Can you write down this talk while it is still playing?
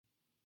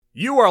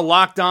You are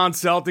Locked On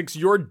Celtics,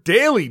 your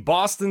daily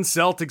Boston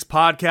Celtics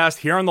podcast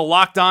here on the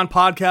Locked On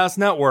Podcast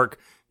Network.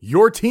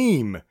 Your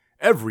team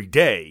every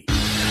day.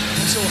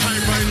 I'm so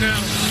hyped right now.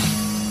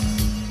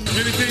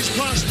 Anything's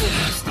possible.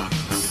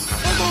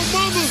 I'm on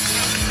mama.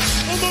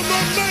 I'm on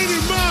my lady,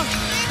 ma.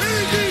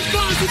 Anything's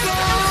possible.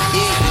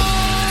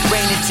 Yeah.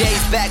 Rain and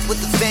J's back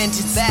with the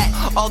vengeance. Back.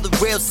 All the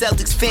real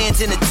Celtics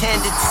fans in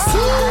attendance.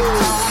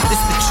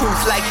 This the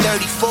truth like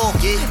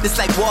 34. This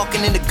like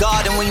walking in the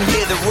garden when you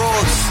hear the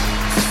roars.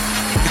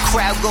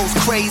 Crowd goes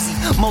crazy,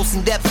 most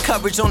in-depth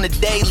coverage on the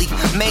daily,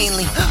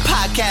 mainly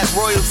podcast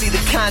royalty,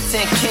 the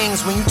content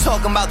kings. When you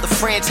talking about the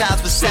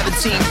franchise with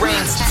 17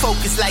 rings,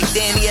 focus like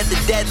Danny at the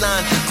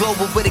deadline,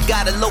 global but it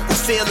got a local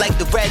feel like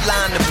the red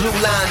line, the blue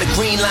line, the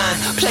green line,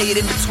 play it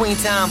in between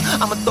time.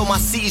 I'ma throw my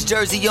C's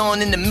jersey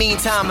on in the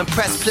meantime and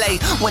press play.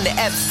 When the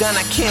F's done,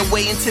 I can't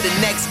wait until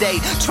the next day,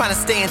 trying to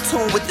stay in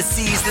tune with the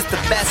C's, that's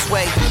the best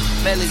way.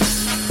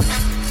 Melodies.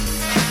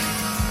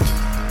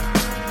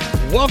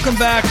 Welcome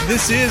back.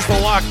 This is the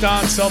Locked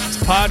On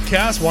Celtics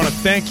podcast. I want to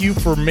thank you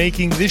for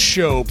making this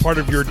show part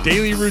of your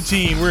daily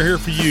routine. We're here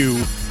for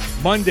you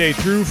Monday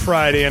through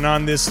Friday. And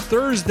on this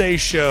Thursday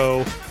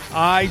show,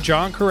 I,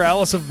 John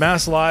Corrales of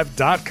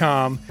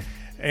MassLive.com,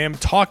 am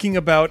talking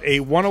about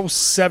a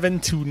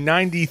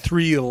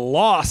 107-93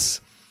 loss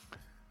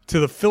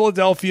to the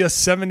Philadelphia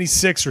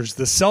 76ers.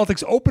 The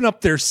Celtics open up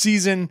their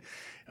season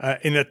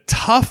in a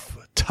tough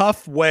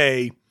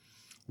way,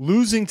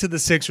 losing to the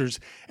Sixers.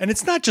 And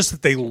it's not just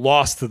that they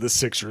lost to the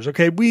Sixers,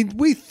 okay?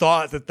 We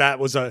thought that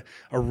was a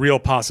real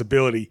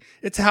possibility.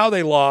 It's how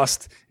they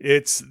lost.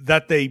 It's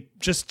that they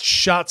just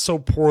shot so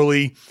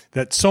poorly,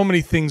 that so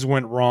many things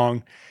went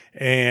wrong,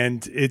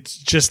 and it's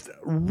just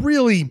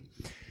really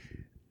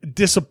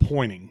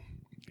disappointing.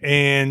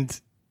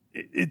 And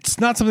it's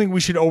not something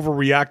we should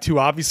overreact to.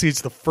 Obviously,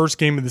 it's the first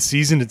game of the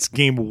season. It's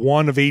game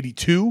 1 of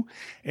 82.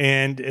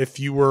 And if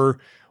you were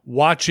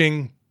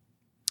watching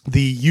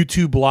the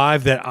YouTube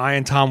live that I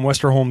and Tom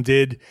Westerholm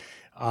did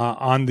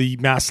on the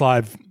Mass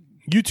Live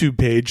YouTube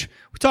page,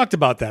 we talked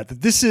about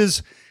that this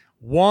is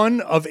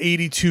 1 of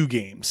 82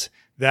 games,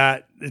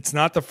 that it's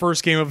not the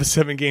first game of a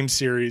 7-game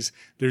series.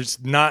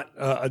 There's not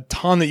a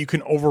ton that you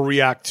can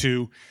overreact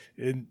to.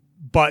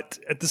 But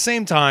at the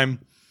same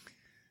time,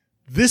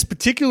 this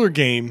particular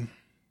game,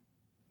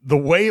 the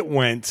way it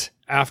went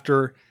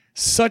after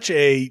such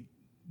a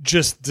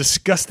just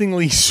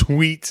disgustingly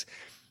sweet,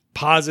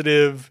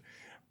 positive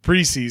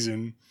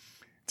preseason,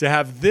 to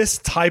have this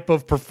type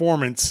of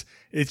performance,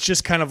 it's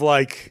just kind of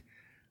like,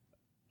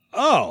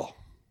 oh,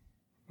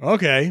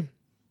 okay.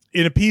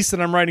 In a piece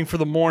that I'm writing for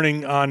the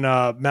morning on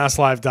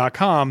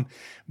MassLive.com,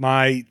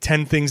 my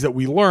 10 things that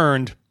we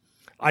learned,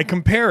 I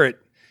compare it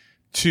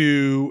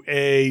to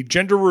a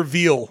gender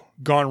reveal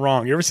gone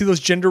wrong. You ever see those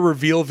gender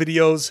reveal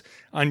videos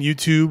on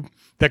YouTube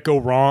that go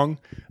wrong?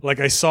 Like,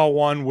 I saw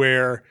one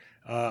where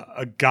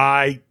a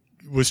guy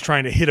was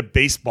trying to hit a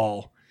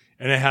baseball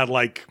and it had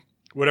like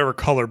whatever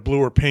color, blue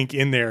or pink,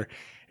 in there,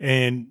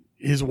 and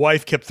his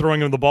wife kept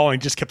throwing him the ball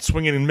and he just kept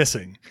swinging and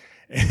missing.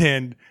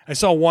 And I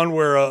saw one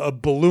where a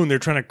balloon, they're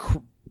trying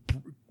to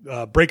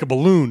break a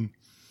balloon,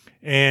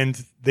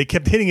 and they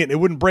kept hitting it and it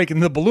wouldn't break,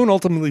 and the balloon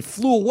ultimately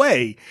flew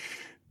away.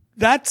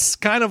 That's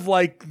kind of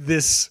like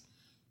this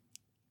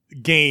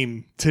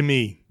game to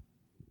me.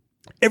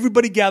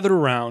 Everybody gathered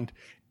around.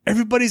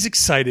 Everybody's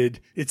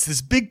excited. It's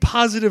this big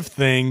positive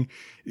thing.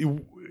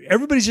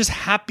 Everybody's just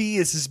happy.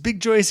 It's this big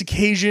joyous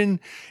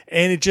occasion,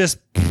 and it just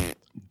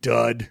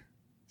dud.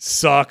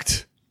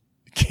 Sucked.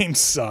 The game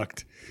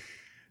sucked.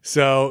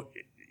 So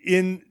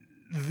in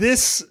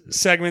this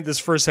segment, this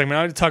first segment,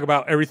 I'm going to talk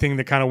about everything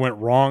that kind of went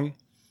wrong.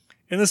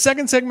 In the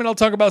second segment, I'll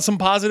talk about some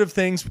positive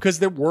things, because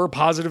there were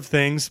positive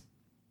things,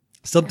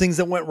 some things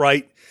that went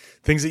right,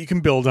 things that you can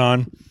build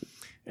on,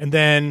 and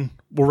then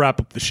we'll wrap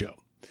up the show.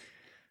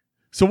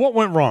 So what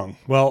went wrong?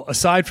 Well,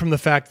 aside from the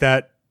fact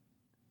that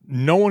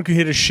no one could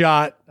hit a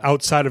shot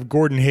outside of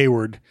Gordon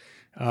Hayward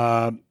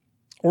or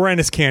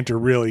Enes Kanter,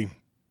 really.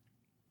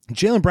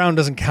 Jaylen Brown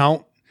doesn't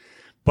count,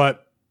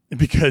 but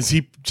because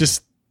he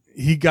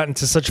got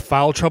into such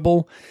foul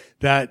trouble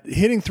that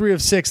hitting 3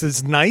 of 6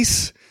 is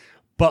nice,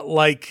 but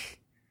like,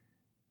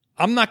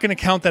 I'm not going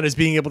to count that as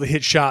being able to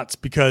hit shots,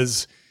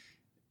 because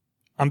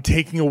I'm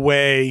taking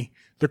away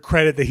the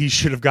credit that he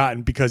should have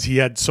gotten because he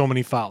had so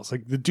many fouls.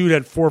 Like, the dude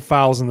had 4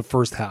 fouls in the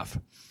first half.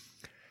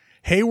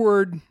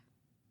 Hayward,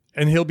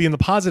 and he'll be in the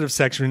positive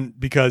section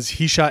because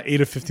he shot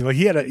 8 of 15. Like,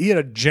 he had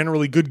a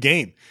generally good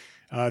game.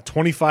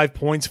 25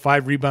 points,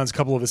 5 rebounds,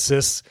 couple of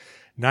assists,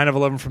 9 of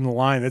 11 from the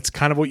line. That's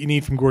kind of what you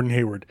need from Gordon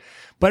Hayward.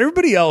 But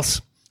everybody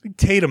else, like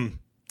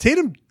Tatum,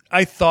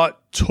 I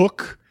thought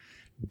took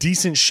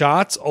decent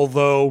shots,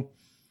 although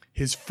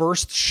his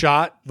first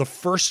shot, the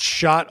first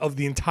shot of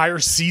the entire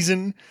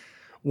season,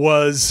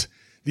 was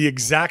the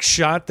exact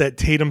shot that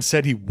Tatum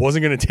said he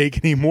wasn't going to take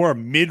anymore, a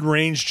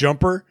mid-range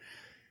jumper.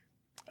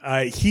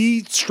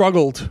 He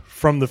struggled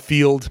from the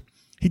field.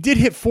 He did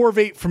hit 4 of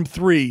 8 from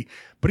 3,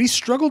 but he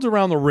struggled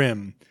around the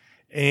rim.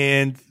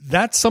 And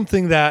that's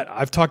something that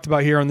I've talked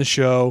about here on the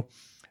show.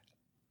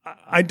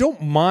 I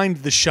don't mind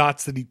the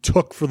shots that he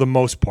took for the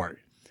most part.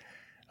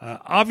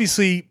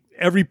 Obviously,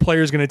 every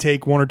player is going to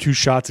take 1 or 2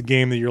 shots a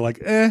game that you're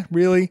like,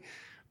 really?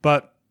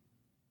 But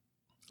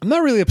I'm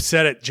not really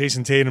upset at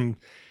Jason Tatum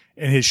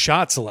and his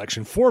shot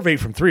selection. 4 of 8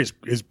 from 3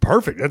 is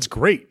perfect. That's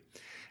great.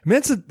 I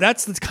mean,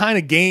 that's the kind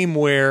of game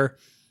where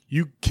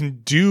you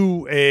can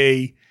do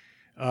a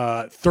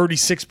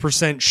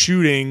 36%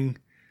 shooting,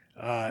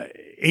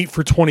 8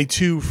 for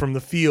 22 from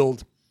the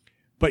field,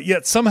 but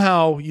yet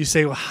somehow you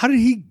say, well, how did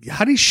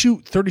he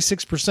shoot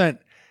 36%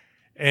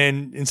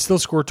 and still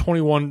score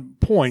 21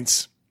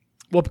 points?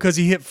 Well, because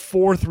he hit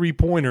 4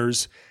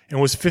 3-pointers and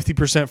was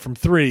 50% from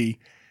 3.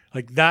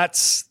 Like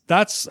that's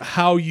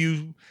how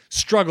you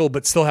struggle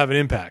but still have an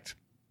impact.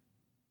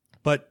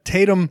 But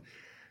Tatum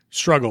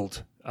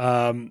struggled.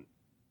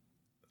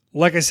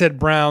 Like I said,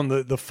 Brown,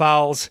 the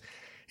fouls,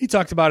 he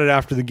talked about it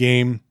after the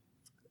game.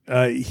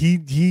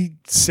 He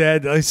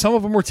said some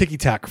of them were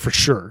ticky-tack for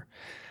sure,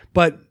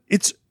 but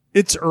it's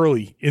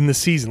early in the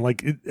season.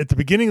 Like at the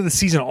beginning of the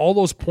season, all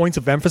those points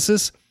of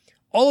emphasis,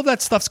 all of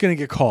that stuff's going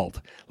to get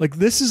called. Like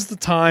this is the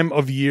time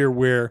of year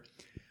where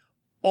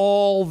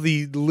all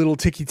the little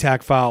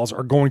ticky-tack fouls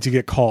are going to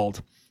get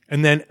called.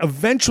 And then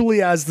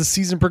eventually as the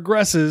season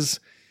progresses,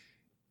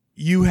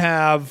 you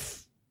have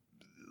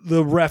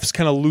the refs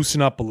kind of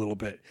loosen up a little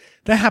bit.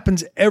 That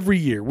happens every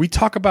year. We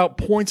talk about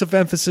points of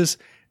emphasis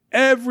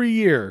every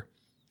year.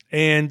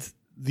 And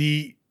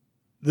the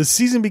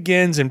season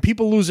begins and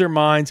people lose their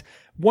minds.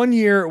 One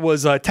year it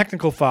was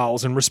technical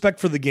fouls and respect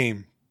for the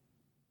game.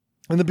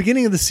 In the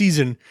beginning of the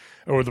season,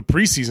 or the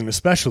preseason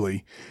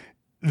especially,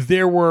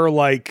 there were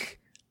like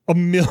a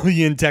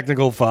million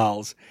technical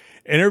fouls.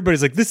 And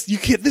everybody's like, this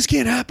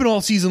can't happen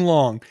all season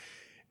long.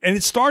 And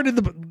it started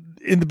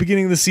in the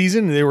beginning of the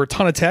season, and there were a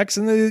ton of techs,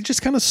 and they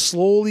just kind of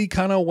slowly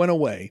kind of went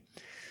away.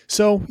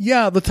 So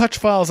yeah, the touch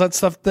fouls,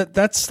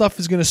 that stuff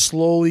is going to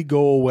slowly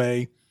go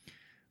away.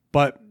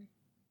 But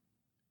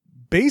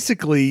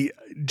basically,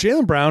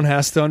 Jaylen Brown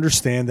has to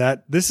understand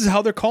that this is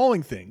how they're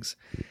calling things,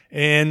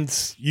 and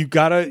you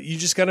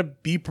just gotta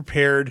be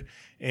prepared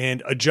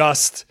and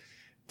adjust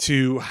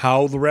to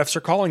how the refs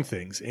are calling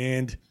things.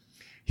 And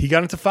he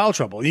got into foul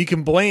trouble. You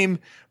can blame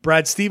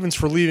Brad Stevens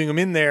for leaving him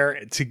in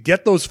there to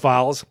get those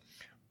fouls.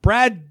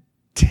 Brad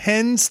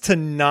tends to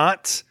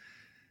not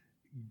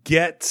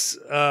not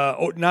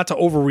to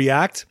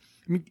overreact.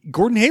 I mean,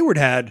 Gordon Hayward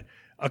had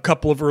a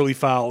couple of early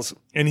fouls,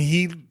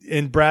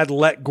 and Brad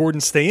let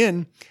Gordon stay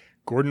in.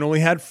 Gordon only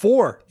had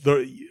 4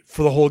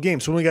 for the whole game,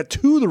 so only got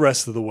 2 the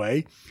rest of the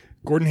way.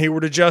 Gordon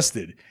Hayward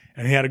adjusted,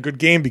 and he had a good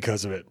game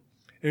because of it.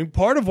 And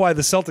part of why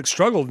the Celtics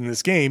struggled in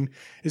this game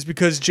is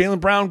because Jaylen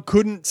Brown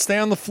couldn't stay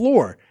on the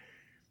floor.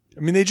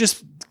 I mean, they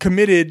just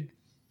committed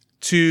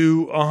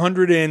to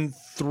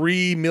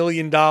 $103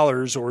 million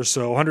or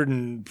so,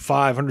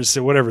 105,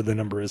 106, whatever the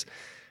number is,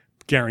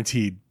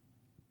 guaranteed,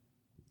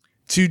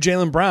 to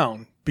Jaylen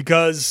Brown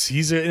because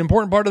he's an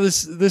important part of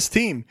this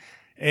team.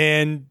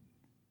 And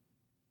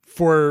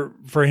for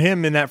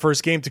him in that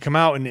first game to come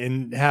out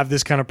and have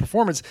this kind of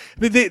performance, I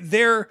mean,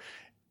 they're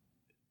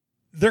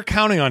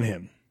counting on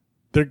him.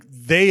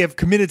 They have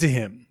committed to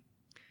him,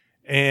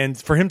 and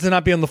for him to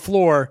not be on the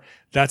floor,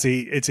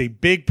 it's a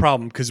big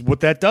problem, because what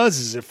that does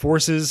is it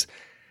forces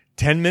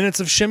 10 minutes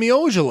of Semi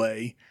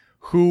Ojeleye,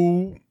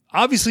 who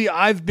obviously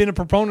I've been a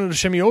proponent of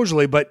Semi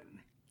Ojeleye, but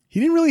he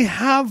didn't really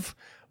have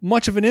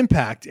much of an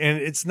impact, and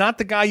it's not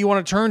the guy you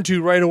want to turn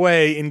to right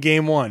away in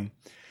game 1.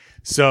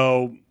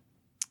 So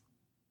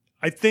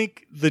I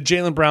think the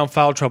Jaylen Brown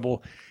foul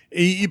trouble,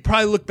 you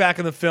probably look back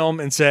in the film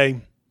and say,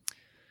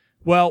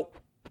 well,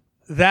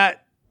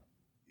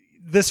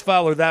 this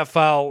foul or that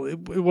foul,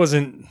 it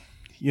wasn't,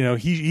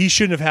 he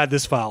shouldn't have had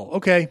this foul.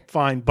 Okay,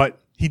 fine. But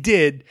he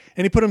did,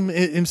 and he put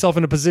himself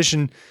in a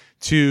position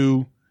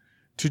to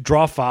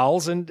draw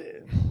fouls, and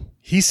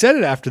he said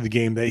it after the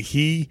game that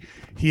he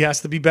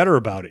has to be better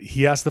about it.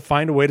 He has to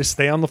find a way to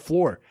stay on the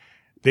floor.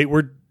 They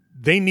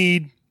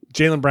need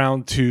Jaylen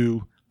Brown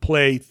to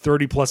play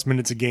 30-plus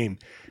minutes a game.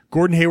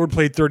 Gordon Hayward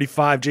played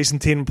 35. Jason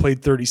Tatum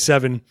played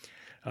 37.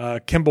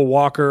 Kemba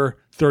Walker,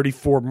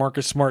 34.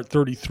 Marcus Smart,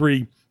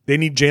 33. They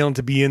need Jaylen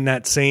to be in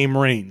that same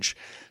range.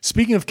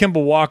 Speaking of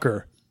Kemba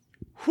Walker,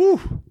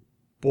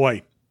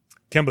 boy,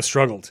 Kemba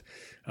struggled.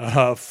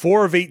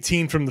 4 of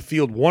 18 from the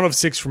field, 1 of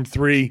 6 from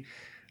 3,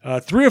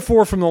 3 of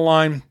 4 from the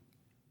line.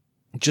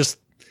 Just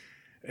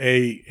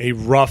a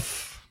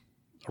rough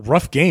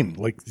game.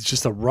 Like, it's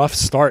just a rough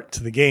start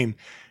to the game.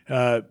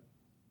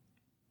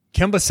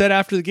 Kemba said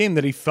after the game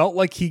that he felt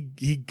like he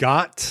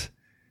got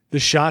the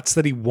shots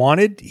that he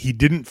wanted. He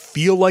didn't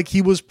feel like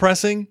he was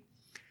pressing,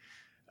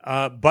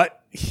 but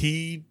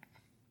he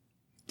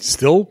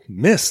still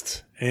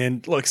missed.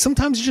 And look,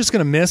 sometimes you're just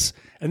going to miss.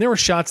 And there were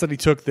shots that he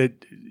took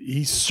that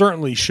he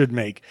certainly should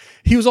make.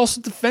 He was also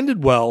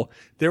defended well.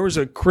 There was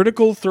a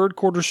critical third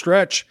quarter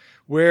stretch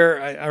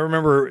where I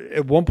remember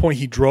at one point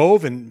he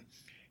drove and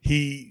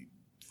he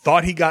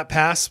thought he got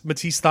past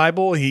Matisse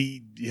Thybulle.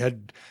 He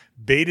had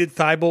baited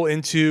Thybulle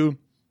into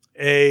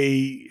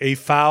a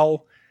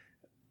foul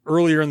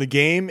earlier in the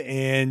game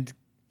and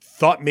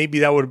thought maybe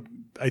that would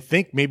I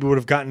think maybe would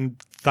have gotten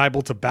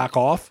Thibault to back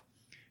off,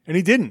 and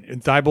he didn't.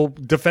 And Thibault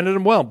defended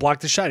him well,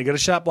 blocked the shot. He got a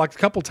shot blocked a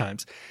couple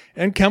times.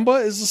 And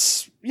Kemba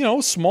is,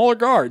 smaller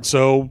guard,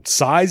 so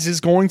size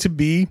is going to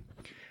be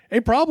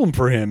a problem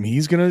for him.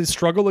 He's going to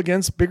struggle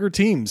against bigger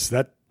teams.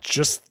 That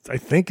just, I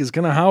think, is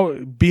going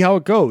to be how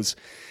it goes.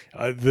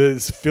 The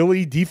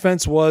Philly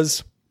defense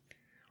was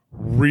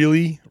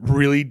really,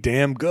 really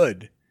damn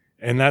good,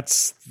 and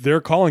that's their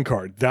calling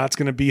card. That's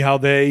going to be how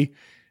they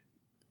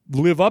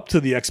live up to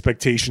the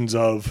expectations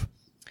of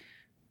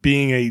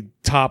being a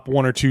top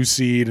 1 or 2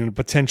 seed and a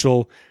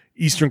potential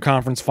Eastern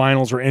Conference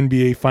Finals or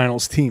NBA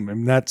Finals team.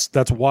 And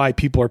that's why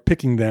people are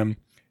picking them.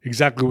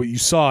 Exactly what you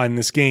saw in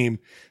this game,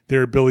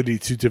 their ability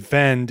to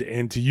defend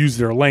and to use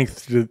their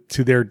length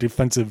to their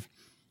defensive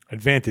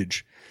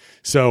advantage.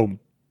 So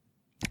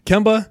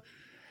Kemba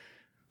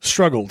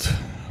struggled,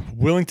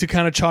 willing to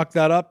kind of chalk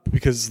that up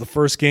because it's the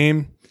first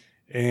game,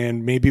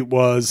 and maybe it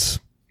was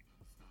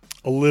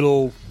a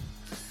little,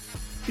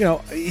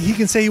 he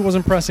can say he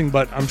wasn't pressing,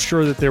 but I'm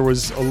sure that there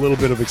was a little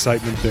bit of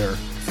excitement there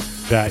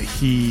that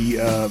he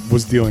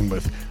was dealing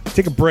with.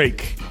 Take a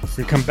break. We're going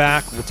to come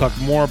back. We'll talk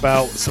more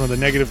about some of the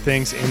negative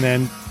things and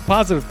then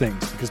positive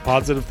things, because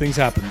positive things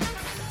happen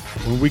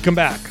when we come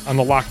back on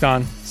the Locked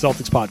On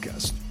Celtics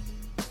podcast.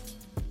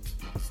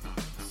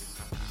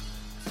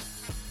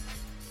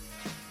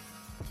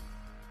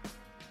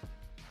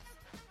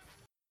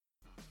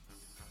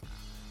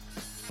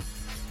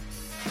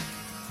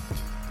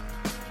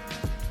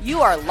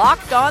 You are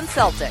Locked On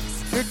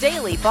Celtics, your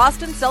daily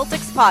Boston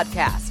Celtics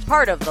podcast,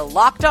 part of the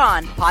Locked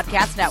On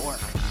Podcast Network.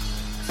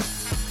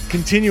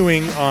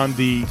 Continuing on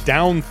the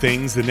down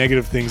things, the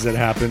negative things that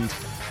happened,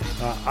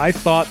 I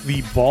thought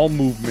the ball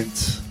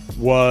movement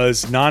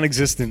was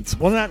non-existent.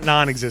 Well, not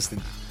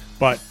non-existent,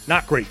 but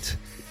not great.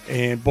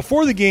 And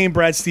before the game,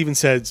 Brad Stevens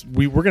said,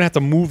 we're going to have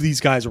to move these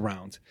guys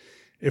around.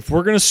 If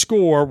we're going to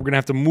score, we're going to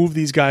have to move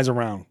these guys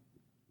around.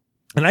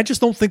 And I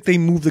just don't think they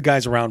moved the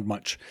guys around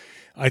much.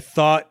 I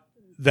thought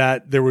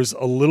that there was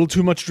a little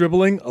too much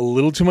dribbling, a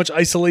little too much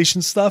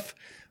isolation stuff.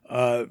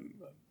 I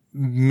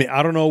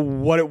don't know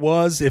what it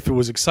was, if it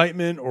was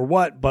excitement or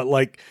what, but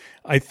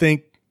I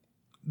think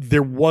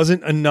there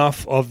wasn't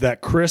enough of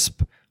that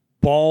crisp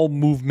ball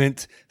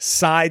movement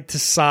side to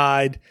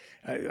side.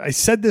 I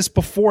said this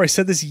before. I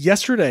said this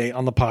yesterday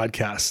on the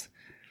podcast,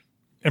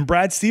 and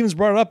Brad Stevens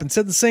brought it up and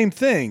said the same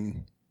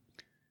thing.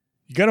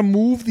 You got to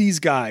move these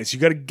guys. You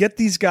got to get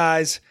these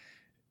guys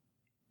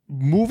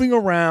moving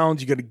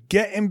around. You got to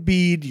get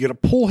Embiid. You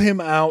got to pull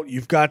him out.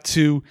 You've got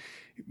to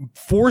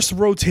force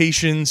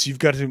rotations. You've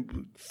got to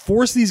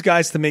force these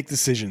guys to make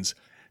decisions.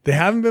 They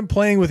haven't been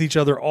playing with each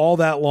other all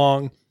that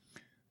long.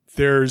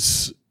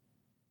 There's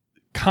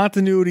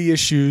continuity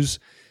issues.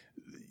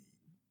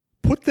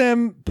 Put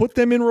them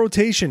in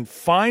rotation.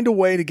 Find a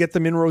way to get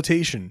them in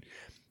rotation.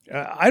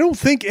 I don't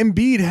think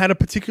Embiid had a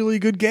particularly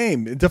good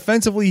game.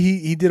 Defensively,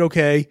 he did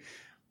okay,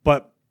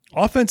 but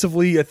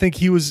offensively, I think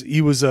he was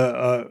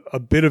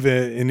a bit of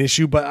an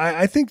issue, but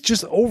I think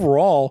just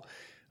overall,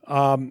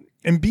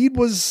 Embiid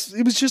was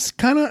just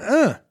kind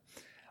of.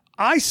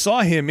 I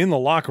saw him in the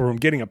locker room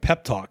getting a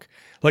pep talk.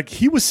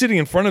 He was sitting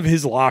in front of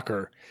his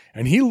locker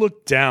and he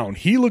looked down.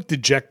 He looked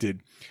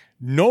dejected.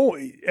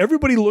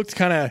 Everybody looked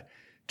kind of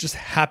just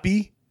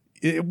happy.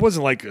 It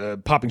wasn't like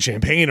popping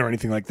champagne or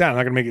anything like that. I'm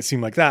not going to make it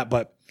seem like that,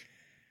 but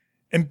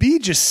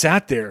Embiid just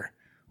sat there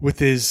with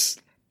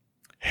his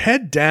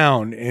head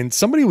down, and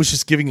somebody was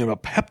just giving him a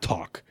pep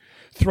talk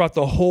throughout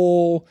the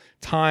whole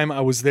time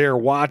I was there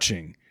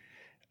watching.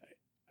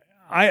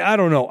 I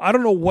don't know. I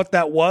don't know what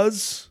that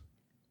was.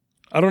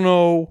 I don't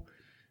know.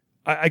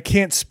 I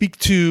can't speak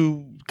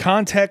to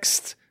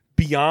context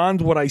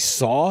beyond what I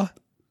saw,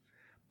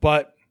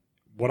 but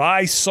what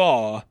I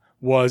saw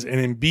was an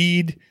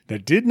Embiid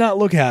that did not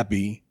look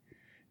happy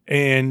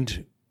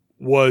and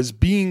was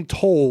being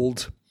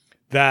told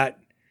that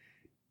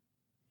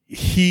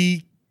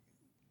he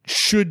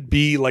should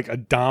be like a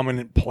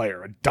dominant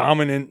player, a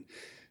dominant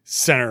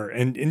center.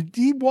 And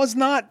he was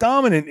not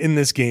dominant in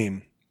this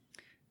game.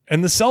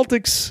 And the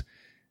Celtics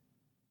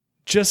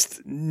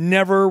just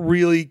never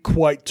really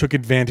quite took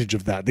advantage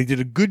of that. They did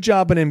a good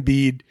job on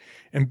Embiid.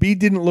 Embiid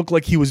didn't look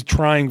like he was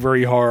trying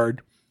very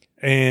hard.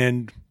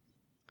 And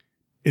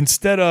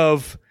instead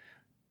of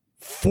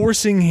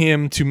forcing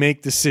him to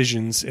make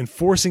decisions and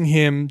forcing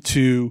him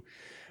to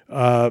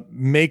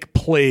make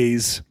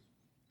plays,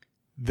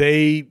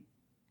 they,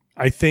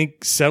 I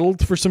think,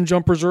 settled for some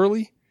jumpers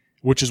early,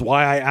 which is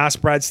why I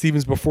asked Brad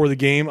Stevens before the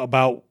game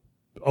about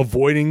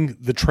avoiding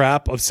the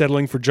trap of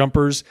settling for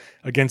jumpers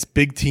against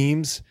big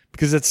teams,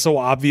 because it's so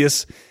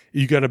obvious.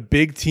 You got a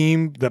big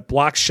team that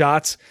blocks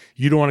shots.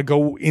 You don't want to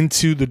go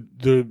into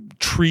the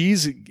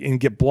trees and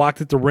get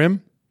blocked at the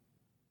rim.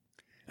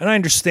 And I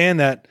understand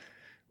that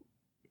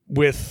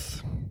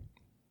with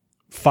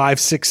 5,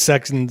 6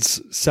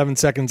 seconds, 7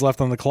 seconds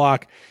left on the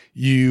clock,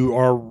 you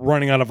are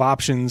running out of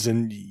options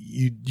and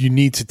you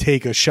need to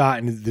take a shot,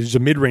 and there's a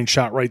mid-range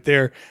shot right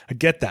there. I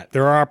get that.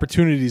 There are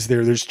opportunities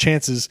there. There's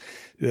chances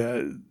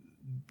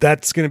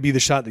that's going to be the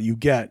shot that you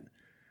get.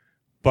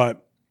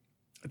 But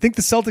I think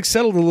the Celtics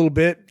settled a little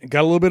bit,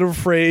 got a little bit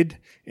afraid,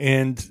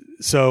 and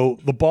so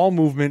the ball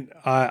movement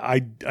I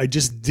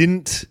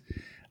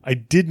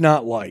did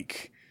not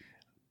like.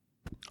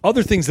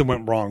 Other things that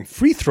went wrong,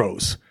 free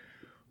throws.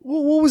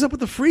 What was up with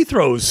the free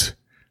throws?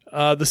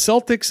 The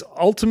Celtics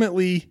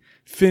ultimately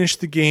finished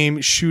the game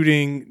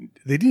shooting,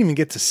 they didn't even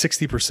get to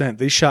 60%.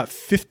 They shot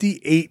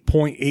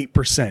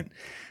 58.8%.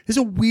 This is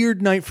a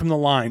weird night from the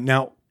line.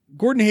 Now,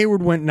 Gordon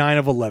Hayward went 9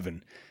 of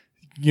 11.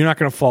 You're not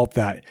going to fault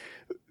that.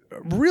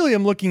 Really,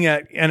 I'm looking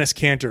at Enes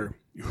Kanter,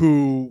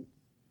 who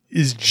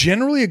is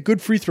generally a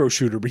good free throw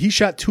shooter, but he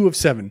shot 2 of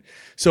 7.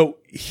 So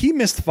he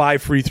missed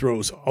 5 free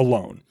throws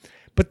alone.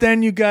 But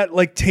then you got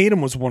like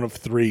Tatum was 1 of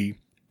 3.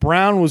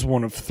 Brown was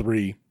 1 of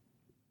 3.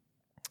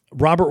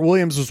 Robert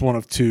Williams was 1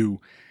 of 2.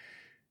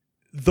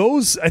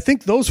 I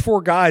think those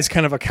 4 guys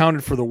kind of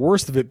accounted for the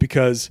worst of it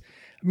because,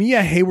 I mean,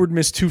 yeah, Hayward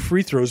missed 2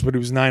 free throws, but he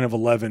was 9 of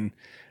 11.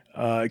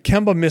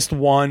 Kemba missed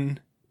 1.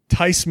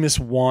 Tice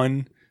missed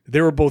 1. They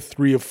were both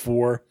 3 of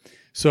 4.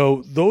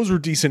 So those were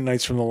decent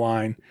nights from the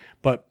line.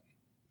 But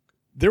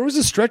there was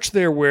a stretch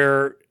there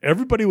where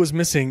everybody was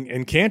missing,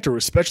 and Kanter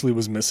especially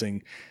was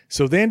missing.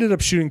 So they ended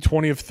up shooting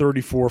 20 of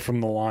 34 from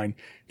the line.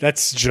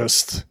 That's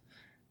just,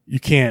 you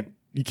can't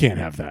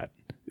have that.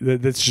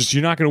 That's just,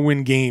 you're not going to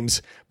win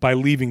games by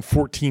leaving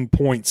 14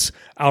 points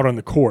out on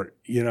the court.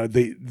 You know,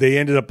 they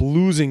ended up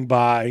losing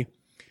by,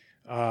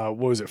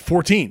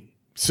 14.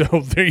 So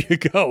there you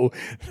go.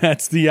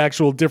 That's the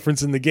actual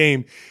difference in the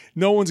game.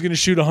 No one's going to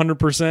shoot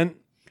 100%,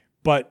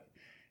 but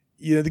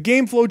you know, the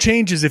game flow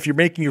changes if you're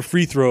making your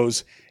free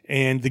throws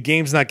and the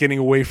game's not getting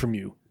away from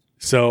you.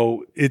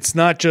 So it's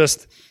not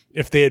just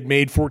if they had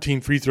made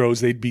 14 free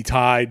throws, they'd be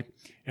tied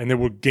and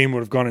the game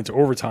would have gone into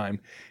overtime.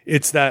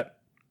 It's that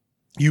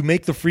you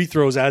make the free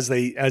throws as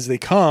they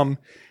come,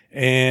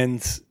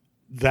 and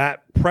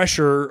that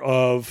pressure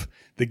of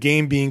the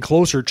game being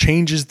closer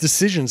changes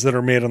decisions that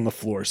are made on the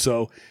floor.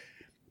 So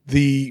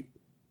the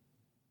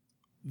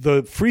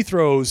free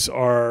throws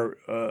are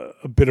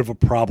a bit of a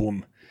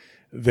problem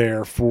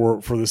there for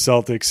the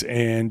Celtics,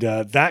 and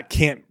that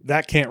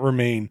can't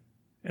remain.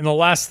 And the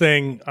last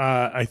thing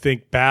I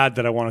think bad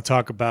that I want to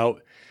talk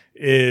about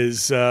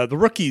is the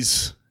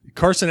rookies.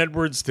 Carson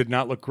Edwards did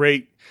not look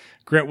great.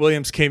 Grant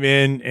Williams came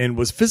in and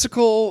was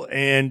physical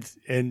and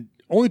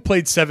only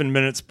played 7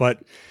 minutes,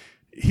 but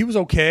he was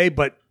okay,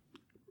 but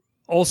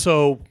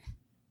also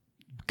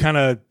kind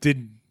of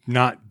did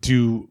not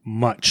do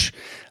much.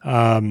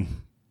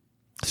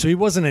 So he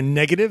wasn't a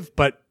negative,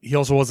 but he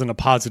also wasn't a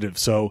positive.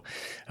 So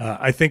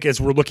I think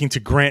as we're looking to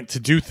Grant to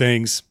do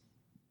things,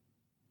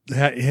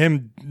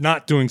 him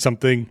not doing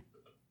something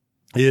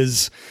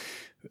is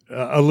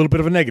a little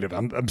bit of a negative.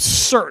 I'm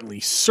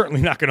certainly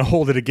not going to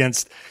hold it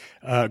against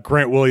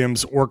Grant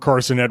Williams or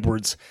Carson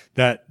Edwards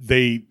that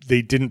they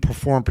didn't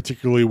perform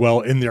particularly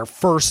well in their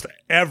first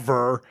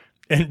ever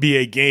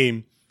NBA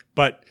game,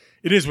 but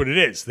it is what it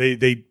is.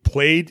 They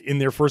played in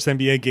their first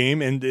NBA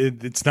game, and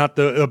it's not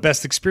the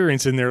best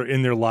experience in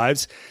their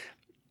lives.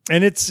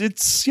 And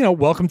it's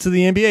welcome to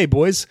the NBA,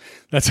 boys.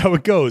 That's how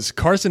it goes.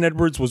 Carson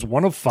Edwards was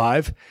 1 of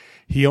 5.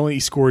 He only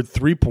scored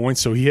 3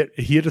 points, so he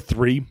hit a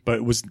 3, but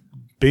it was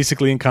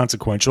basically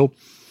inconsequential.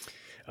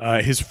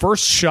 His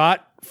first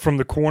shot from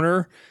the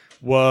corner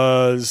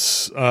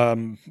was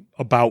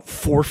about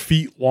 4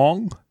 feet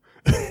long.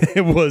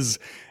 It was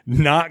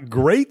not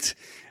great.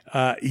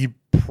 He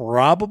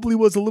probably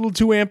was a little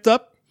too amped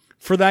up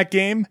for that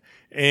game,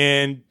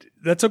 and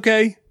that's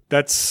okay.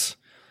 That's,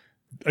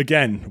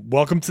 again,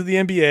 welcome to the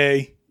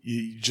NBA.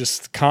 You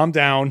just calm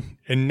down,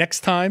 and next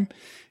time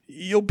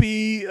you'll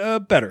be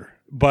better.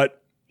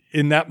 But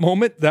in that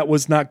moment, that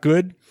was not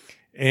good.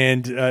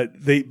 And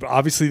they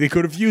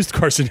could have used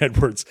Carson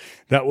Edwards.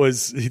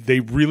 They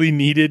really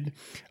needed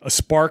a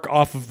spark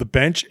off of the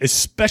bench,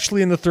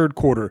 especially in the third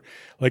quarter.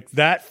 Like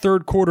that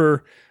third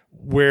quarter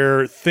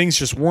where things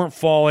just weren't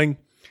falling.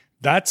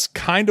 That's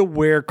kind of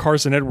where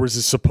Carson Edwards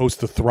is supposed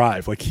to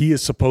thrive. Like he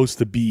is supposed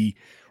to be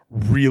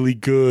really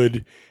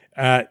good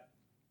at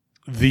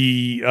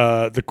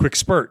the quick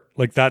spurt.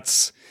 Like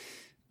that's,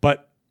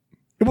 but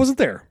it wasn't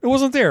there. It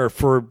wasn't there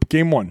for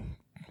game one.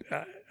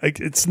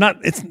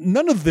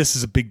 None of this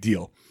is a big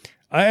deal.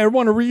 I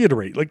want to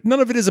reiterate, like none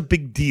of it is a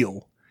big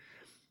deal.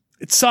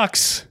 It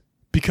sucks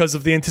because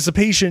of the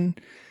anticipation,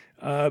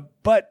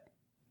 but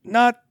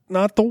not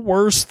the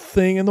worst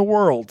thing in the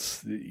world.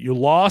 You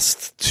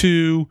lost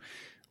to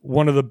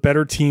one of the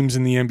better teams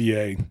in the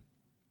NBA.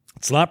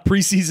 It's not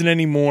preseason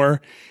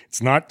anymore.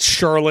 It's not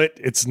Charlotte.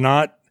 It's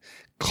not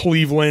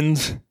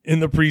Cleveland in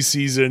the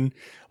preseason.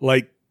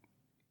 Like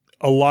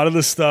a lot of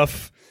the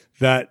stuff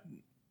that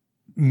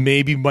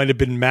maybe might have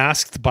been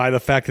masked by the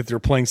fact that they're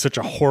playing such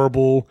a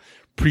horrible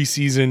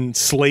preseason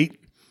slate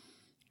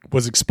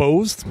was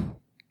exposed.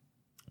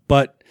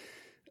 But,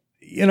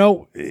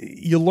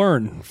 you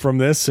learn from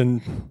this,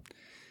 and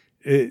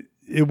it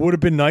would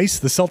have been nice.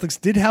 The Celtics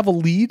did have a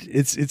lead.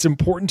 It's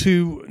important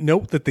to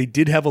note that they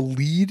did have a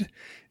lead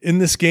in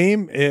this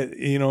game.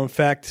 In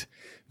fact,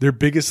 their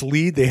biggest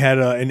lead, they had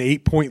an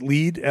 8-point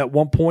lead at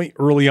one point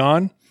early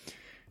on.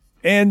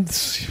 And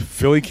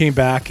Philly came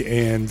back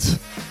and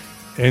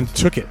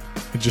took it.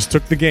 It just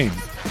took the game.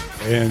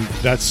 And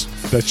that's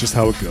just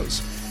how it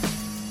goes.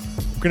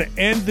 We're going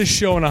to end this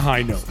show on a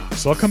high note.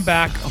 So I'll come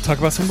back. I'll talk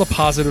about some of the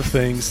positive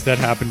things that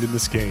happened in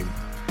this game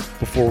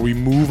before we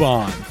move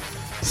on.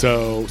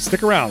 So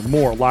stick around.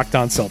 More Locked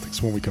On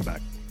Celtics when we come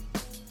back.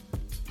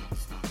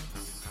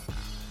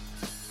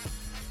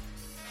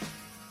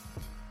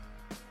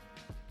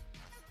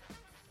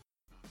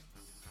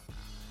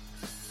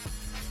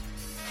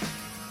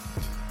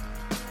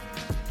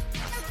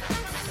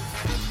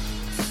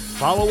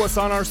 Follow us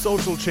on our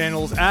social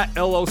channels at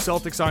LO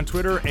Celtics on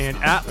Twitter and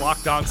at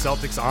Locked On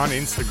Celtics on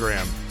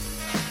Instagram.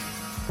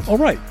 All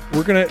right,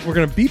 we're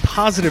gonna be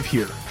positive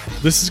here.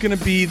 This is gonna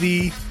be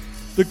the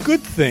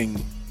good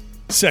thing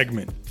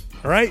segment.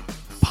 All right,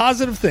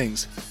 positive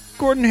things.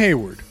 Gordon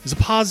Hayward is a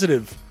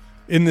positive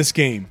in this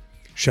game.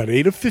 Shot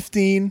 8 of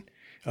 15.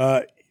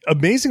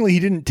 Amazingly, he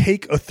didn't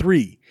take a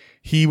three.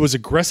 He was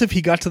aggressive.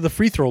 He got to the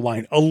free throw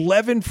line.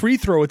 11 free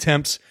throw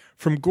attempts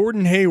from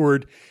Gordon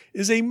Hayward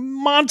is a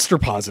monster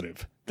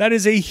positive. That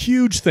is a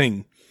huge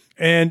thing.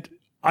 And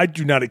I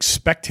do not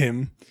expect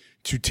him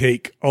to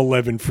take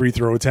 11 free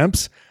throw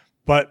attempts,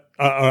 but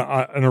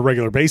on a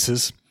regular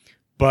basis.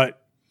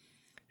 But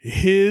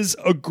his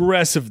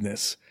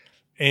aggressiveness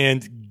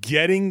and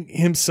getting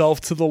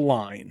himself to the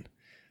line,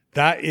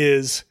 that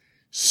is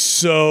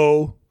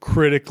so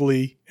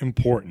critically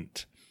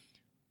important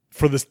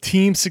for the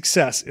team's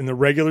success in the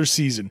regular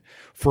season.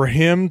 For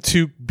him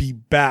to be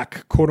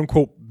back, quote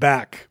unquote,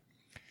 back,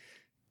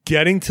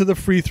 getting to the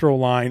free throw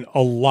line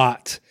a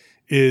lot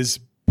is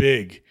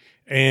big.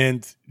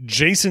 And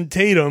Jason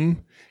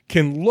Tatum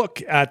can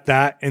look at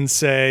that and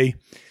say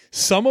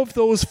some of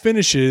those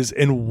finishes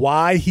and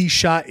why he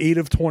shot 8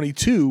 of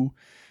 22,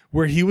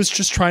 where he was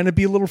just trying to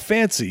be a little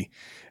fancy.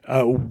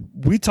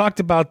 We talked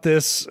about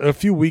this a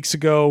few weeks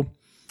ago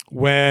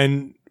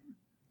when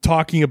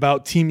talking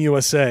about Team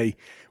USA,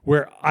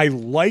 where I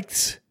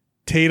liked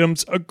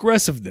Tatum's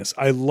aggressiveness.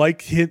 I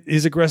liked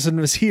his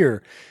aggressiveness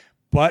here,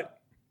 but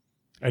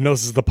I know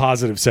this is the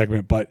positive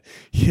segment, but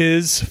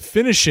his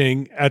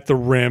finishing at the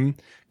rim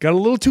got a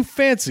little too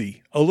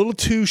fancy, a little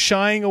too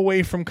shying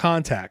away from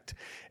contact.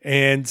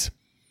 And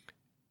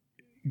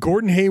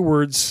Gordon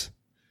Hayward's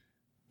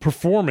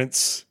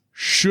performance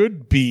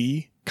should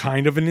be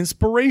kind of an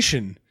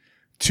inspiration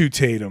to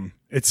Tatum.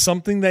 It's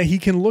something that he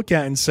can look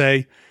at and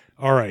say,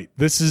 all right,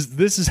 this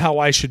is how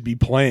I should be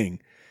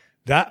playing.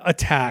 That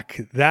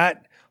attack,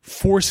 that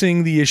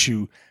forcing the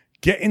issue,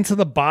 get into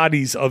the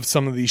bodies of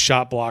some of these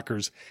shot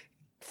blockers,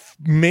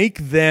 make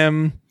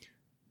them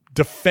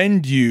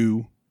defend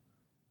you,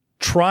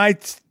 try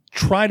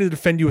to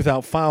defend you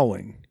without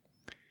fouling.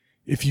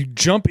 If you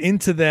jump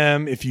into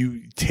them, if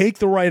you take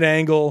the right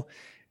angle,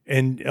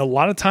 and a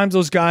lot of times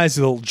those guys,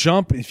 they'll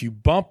jump. If you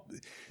bump,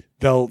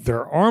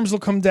 their arms will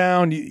come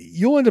down.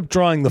 You'll end up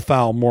drawing the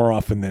foul more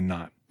often than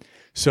not.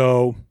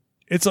 So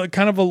it's a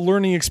kind of a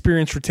learning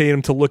experience for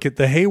Tatum to look at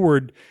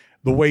the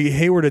way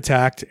Hayward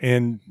attacked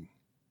and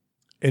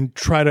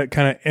try to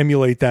kind of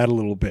emulate that a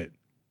little bit.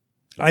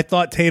 I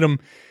thought Tatum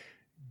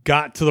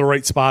got to the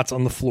right spots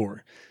on the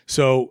floor.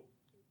 So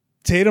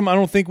Tatum, I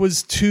don't think it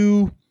was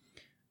too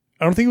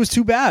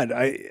bad.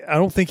 I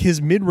don't think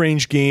his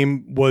mid-range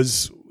game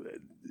was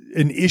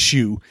an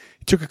issue.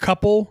 He took a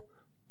couple,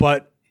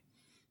 but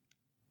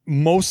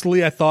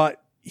mostly I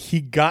thought he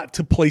got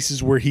to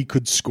places where he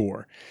could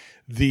score.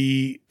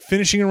 The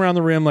finishing around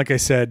the rim, like I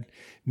said,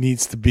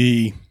 needs to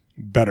be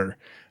better.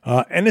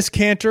 Enes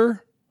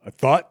Kanter, I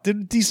thought, did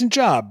a decent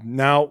job.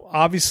 Now,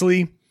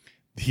 obviously,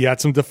 he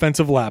had some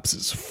defensive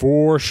lapses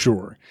for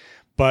sure.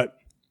 But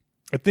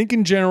I think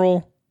in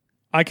general,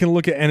 I can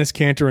look at Enes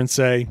Kanter and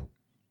say,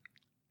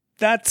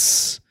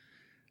 that's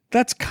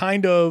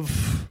kind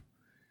of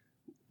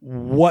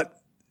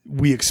what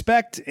we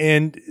expect.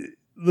 And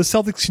the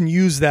Celtics can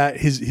use that.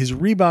 His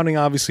rebounding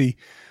obviously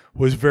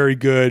was very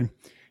good.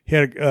 He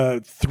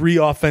had 3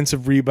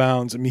 offensive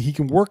rebounds. I mean, he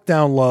can work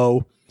down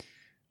low.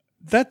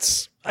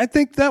 I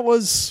think that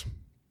was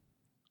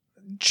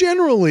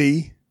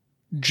generally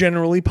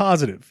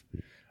positive.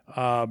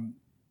 As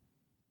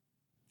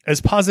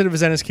positive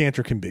as Enes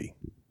Kanter can be.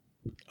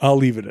 I'll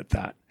leave it at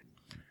that.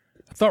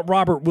 I thought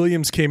Robert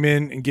Williams came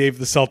in and gave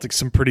the Celtics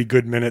some pretty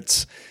good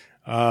minutes.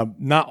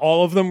 Not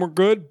all of them were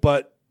good,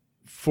 but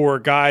for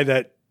a guy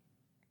that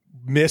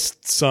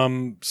missed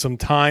some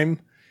time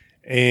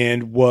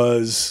and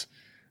was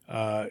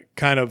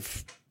kind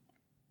of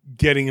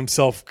getting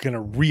himself kind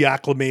of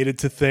reacclimated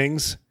to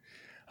things,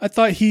 I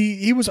thought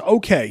he was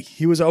okay.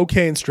 He was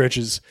okay in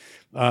stretches.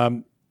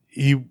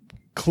 He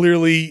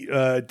clearly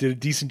did a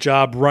decent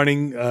job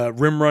running,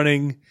 rim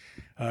running,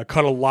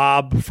 caught a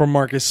lob from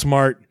Marcus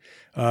Smart.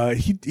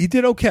 He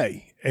did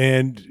okay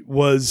and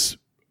was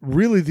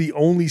really the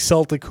only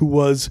Celtic who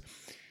was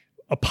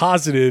a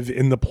positive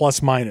in the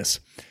plus minus,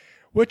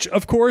 which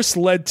of course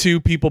led to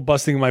people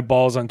busting my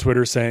balls on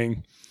Twitter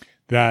saying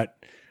that,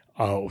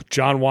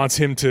 John wants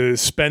him to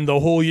spend the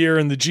whole year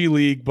in the G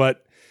League,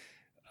 but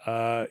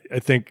I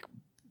think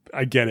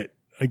I get it.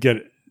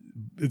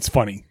 It's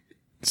funny.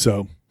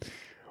 So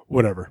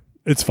whatever.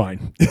 It's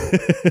fine.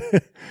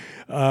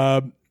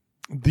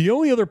 The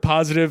only other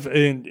positive,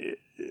 and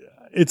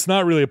it's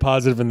not really a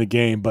positive in the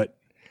game, but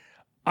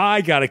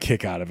I got a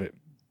kick out of it,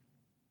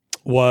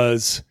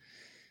 was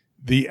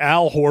the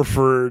Al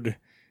Horford,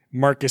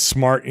 Marcus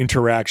Smart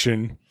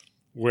interaction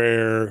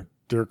where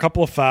there are a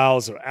couple of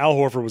fouls. Al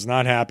Horford was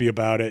not happy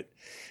about it.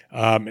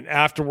 And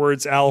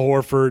afterwards, Al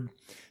Horford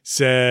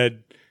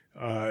said,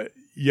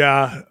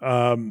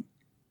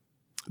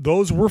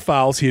 those were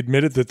fouls. He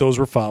admitted that those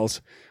were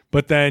fouls.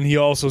 But then he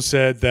also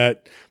said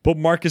that, but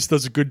Marcus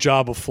does a good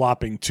job of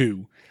flopping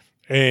too.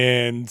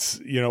 And,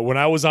 when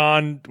I was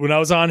on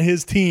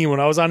his team, when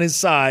I was on his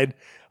side,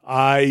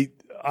 I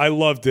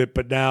loved it,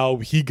 but now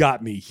he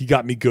got me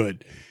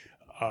good.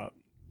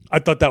 I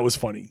thought that was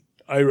funny.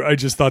 I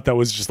just thought that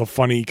was just a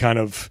funny kind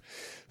of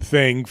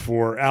thing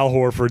for Al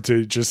Horford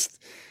to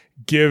just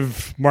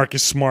give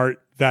Marcus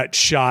Smart that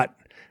shot,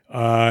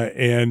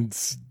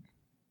 and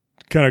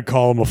kind of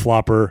call him a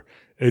flopper.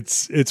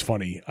 It's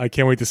funny. I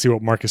can't wait to see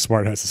what Marcus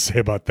Smart has to say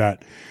about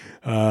that.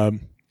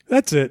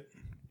 That's it.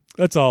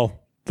 That's all.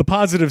 The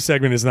positive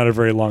segment is not a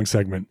very long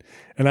segment,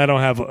 and I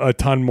don't have a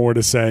ton more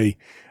to say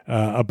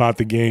about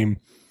the game.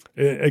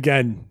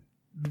 Again,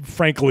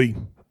 frankly,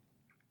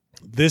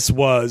 this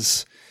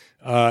was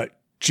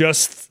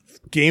just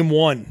game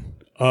one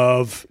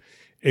of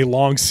a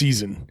long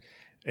season,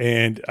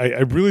 and I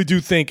really do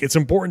think it's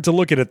important to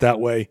look at it that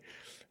way,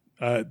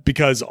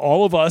 because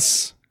all of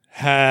us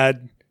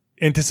had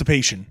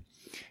anticipation,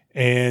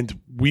 and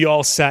we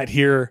all sat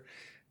here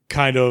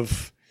kind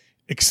of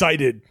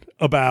excited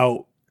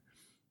about,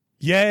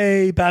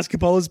 yay,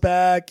 basketball is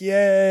back,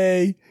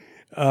 yay,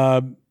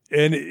 and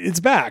it's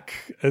back.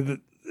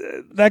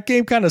 That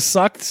game kind of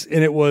sucked,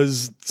 and it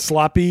was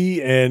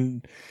sloppy,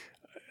 and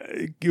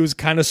it was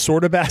kind of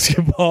sort of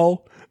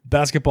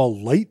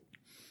basketball light,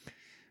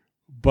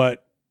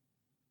 but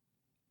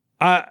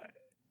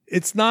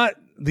it's not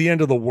the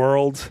end of the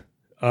world.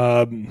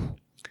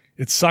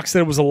 It sucks that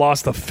it was a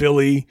loss to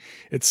Philly.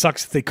 It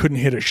sucks that they couldn't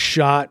hit a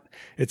shot.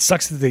 It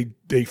sucks that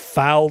they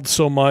fouled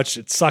so much.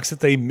 It sucks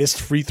that they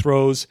missed free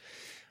throws.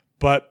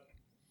 But,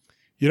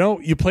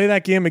 you play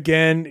that game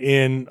again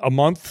in a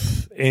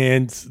month,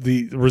 and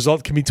the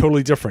result can be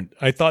totally different.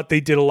 I thought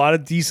they did a lot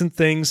of decent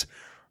things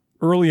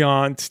early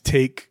on to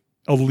take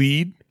a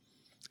lead.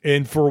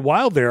 And for a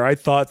while there, I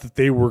thought that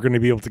they were going to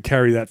be able to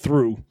carry that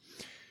through.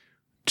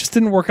 Just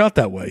didn't work out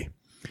that way.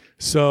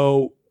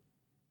 So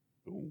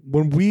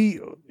when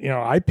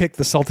I picked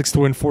the Celtics to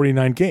win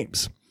 49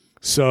 games.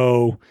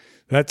 So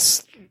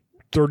that's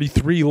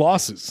 33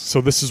 losses.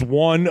 So this is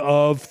one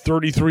of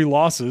 33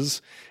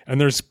 losses, and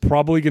there's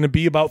probably going to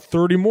be about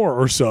 30 more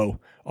or so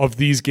of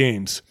these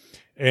games.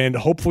 And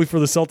hopefully for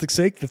the Celtics'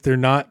 sake that they're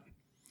not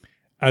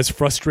as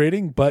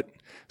frustrating, but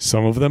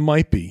some of them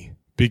might be,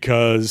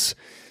 because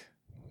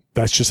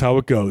that's just how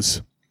it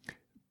goes.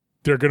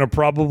 They're going to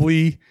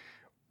probably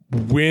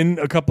win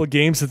a couple of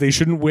games that they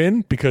shouldn't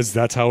win, because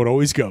that's how it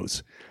always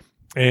goes.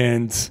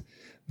 And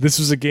this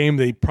was a game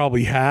they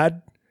probably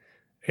had,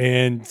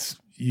 and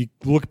you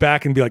look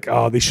back and be like,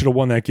 oh, they should have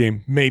won that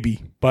game.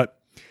 Maybe, but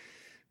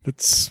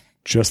that's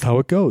just how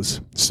it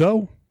goes.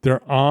 So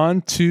they're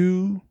on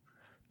to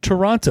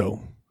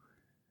Toronto,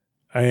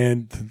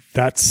 and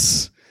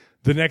that's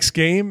the next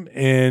game,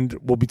 and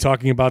we'll be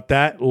talking about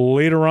that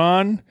later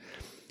on.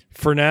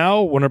 For now,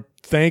 I want to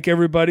thank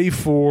everybody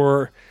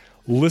for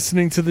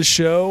listening to the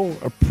show.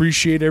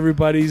 Appreciate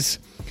everybody's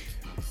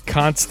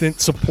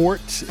constant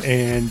support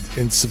and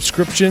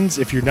subscriptions.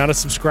 If you're not a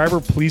subscriber,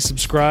 please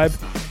subscribe.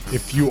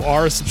 If you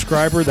are a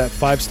subscriber, that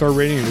 5-star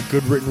rating and a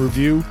good written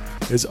review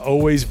is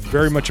always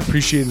very much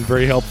appreciated and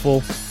very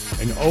helpful.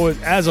 And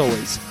as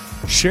always,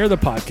 share the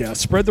podcast,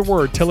 spread the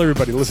word, tell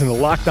everybody, listen to the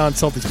Locked On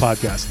Celtics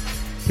podcast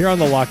here on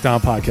the Locked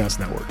On Podcast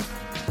Network.